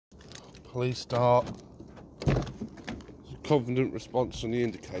Please start. Confident response on the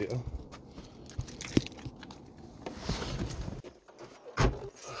indicator.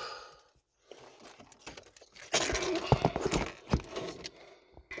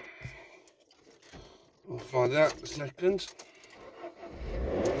 We'll find out in a second.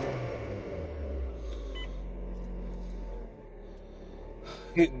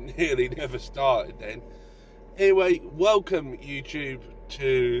 It nearly never started then. Anyway, welcome YouTube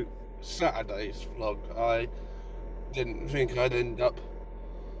to Saturday's vlog. I didn't think I'd end up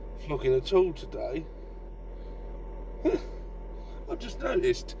vlogging at all today. I've just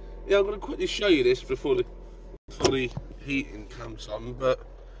noticed. Yeah, I'm going to quickly show you this before the heating comes on, but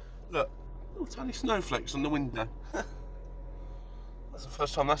look, little tiny snowflakes on the window. That's the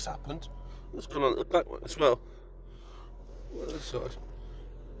first time that's happened. It's gone on the back one as well. On the other side.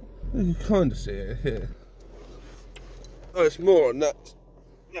 You can kind of see it here. Oh, it's more on that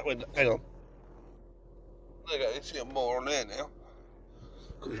window. Hang on. There you go, you can see it more on there now.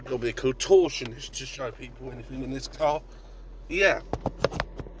 Because it's got to be a contortionist to show people anything in this car. Yeah.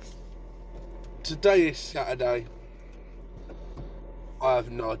 Today is Saturday. I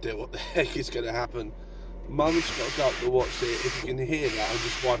have no idea what the heck is going to happen. Mum's got to go up to watch it. If you can hear that, I'm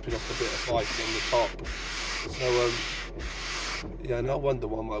just wiping off a bit of ice on the top. So, yeah, no wonder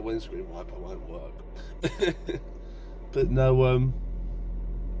why my windscreen wiper won't work. But no,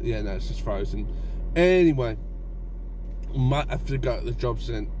 yeah, no, it's just frozen. Anyway, might have to go to the job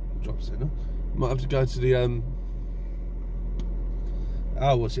centre. Might have to go to the,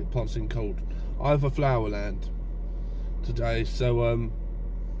 oh, what's it Ponting called? Ivor Flowerland today. So,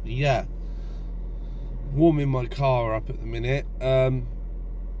 yeah. Warming my car up at the minute. I'm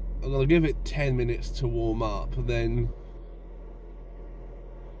going to give it 10 minutes to warm up, and then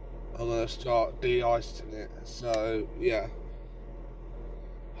I'm going to start de-icing it. So, yeah.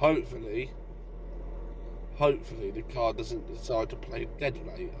 Hopefully the car doesn't decide to play dead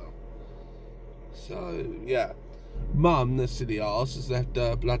later. So, yeah. Mum, the silly arse, has left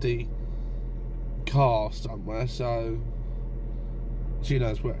a bloody car somewhere, so she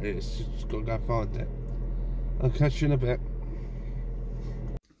knows where it is. She's got to go find it. I'll catch you in a bit.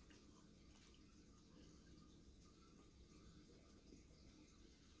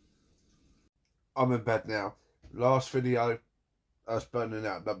 I'm in bed now. Last video, I was burning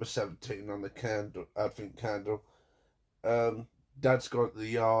out number 17 on the candle, advent candle. Dad's gone to the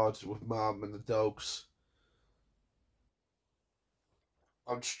yard with Mum and the dogs.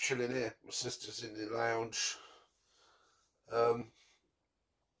 I'm just chilling here. My sister's in the lounge.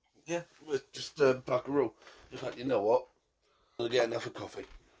 Yeah, we're just bugger all. In fact, you know what? I'm gonna get another coffee.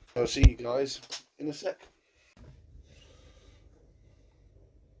 I'll see you guys in a sec.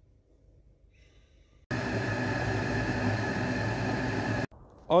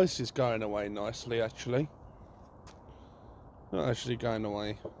 Ice is going away nicely, actually. Not actually going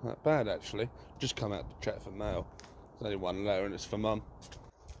away that bad, actually. Just come out to check for mail. There's only one letter and it's for Mum.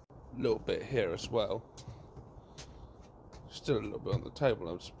 A little bit here as well. Still a little bit on the table.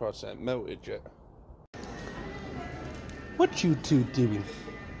 I'm surprised it ain't melted yet. What you two doing?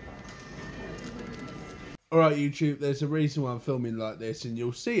 Alright YouTube, there's a reason why I'm filming like this, and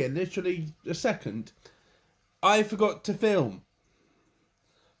you'll see in literally a second. I forgot to film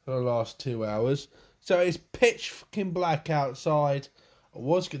for the last 2 hours. So it's pitch fucking black outside. I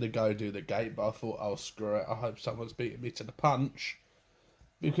was going to go do the gate, but I thought, oh screw it, I hope someone's beating me to the punch.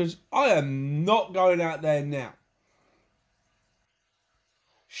 Because I am not going out there now.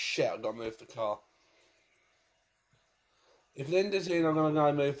 Shit, I've got to move the car. If Linda's in, I'm going to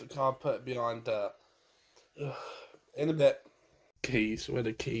go move the car, put it behind dirt. In a bit. Keys, where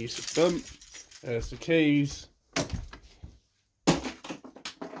the keys? Boom. There's the keys. That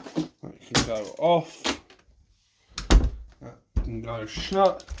can go off. That can go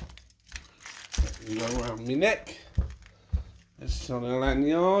shut. That can go around my neck. It's on a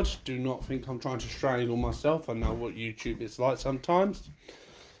lanyard. Do not think I'm trying to strangle myself. I know what YouTube is like sometimes.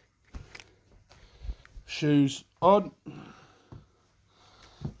 Shoes on.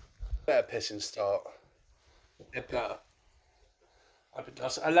 Better pissing start. It better. Hope it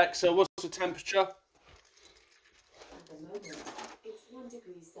does. Alexa, what's the temperature? At the moment, it's 1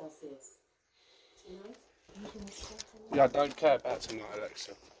 degree Celsius. Tonight, yeah, I don't care about tonight,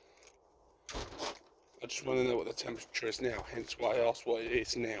 Alexa. I just want to know what the temperature is now, hence why I asked what it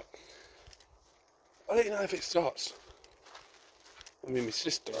is now. I don't know if it starts. I mean, my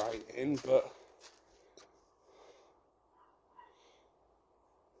sister ain't in, but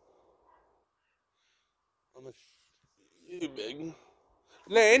I'm assuming.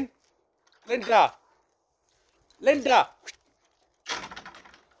 Lynn? Linda! Linda!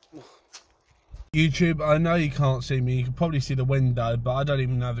 YouTube, I know you can't see me, you can probably see the window, but I don't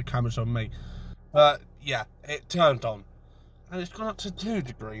even know if the camera's on me. But yeah, it turned on. And it's gone up to 2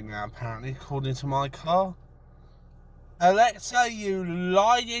 degrees now, apparently, according to my car. Alexa, you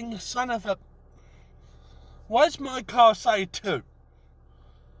lying son of a... Why does my car say 2?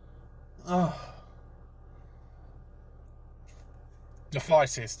 Oh.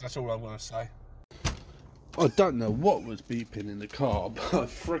 Devices, that's all I'm going to say. I don't know what was beeping in the car, but I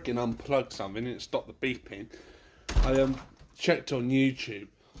freaking unplugged something and it stopped the beeping. I checked on YouTube.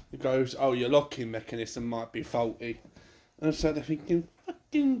 It goes, oh, your locking mechanism might be faulty. And so they're thinking,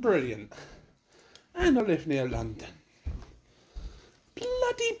 fucking brilliant. And I live near London.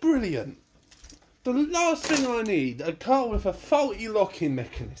 Bloody brilliant. The last thing I need, a car with a faulty locking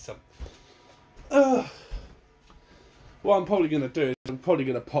mechanism. What I'm probably going to do is I'm probably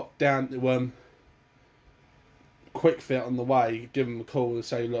going to pop down to Quick Fit on the way, give them a call and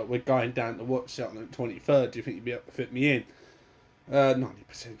say, look, we're going down to watch it on the 23rd. Do you think you'll be able to fit me in?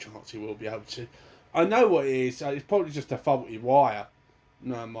 90% chance he will be able to. I know what it is. It's probably just a faulty wire.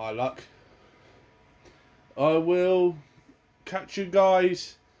 No, my luck. I will catch you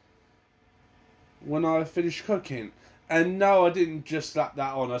guys when I finish cooking. And no, I didn't just slap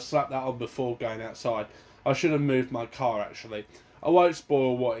that on. I slapped that on before going outside. I should have moved my car, actually. I won't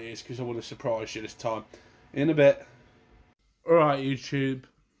spoil what it is because I want to surprise you this time. In a bit. Alright, YouTube.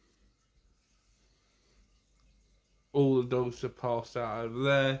 All the dogs are passed out over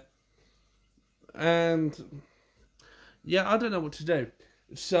there. And yeah, I don't know what to do.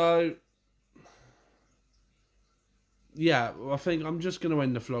 So yeah, I think I'm just going to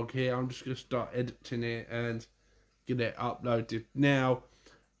end the vlog here. I'm just going to start editing it and get it uploaded now.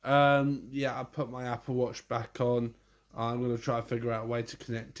 Yeah, I put my Apple Watch back on. I'm going to try to figure out a way to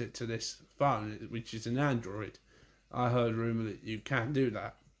connect it to this phone, which is an Android. I heard a rumour that you can do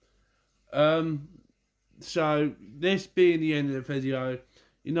that. So, this being the end of the video,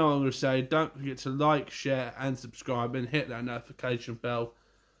 you know what I'm going to say. Don't forget to like, share and subscribe and hit that notification bell.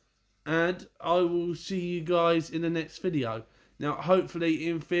 And I will see you guys in the next video. Now, hopefully,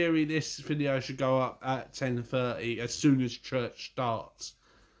 in theory, this video should go up at 10:30 as soon as church starts.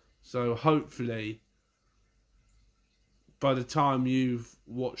 So, hopefully, by the time you've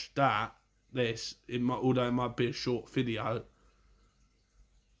watched although it might be a short video,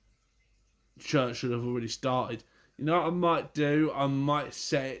 church should have already started. You know what I might do? I might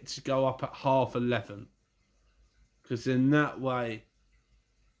set it to go up at 11:30. Because in that way,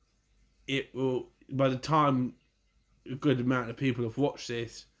 it will, by the time a good amount of people have watched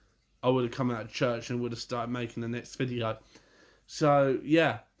this, I would have come out of church and would have started making the next video. So,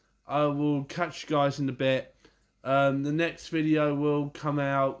 yeah, I will catch you guys in a bit. The next video will come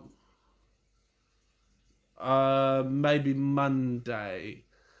out maybe Monday.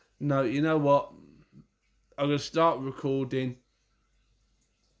 No, you know what? I'm going to start recording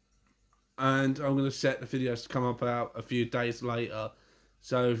and I'm going to set the videos to come up out a few days later.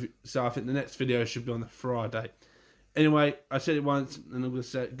 So I think the next video should be on the Friday. Anyway, I said it once and I'm going to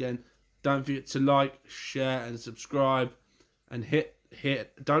say it again. Don't forget to like, share and subscribe and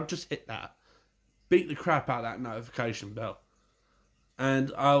don't just hit that. Beat the crap out of that notification bell.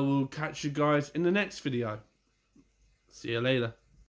 And I will catch you guys in the next video. See you later.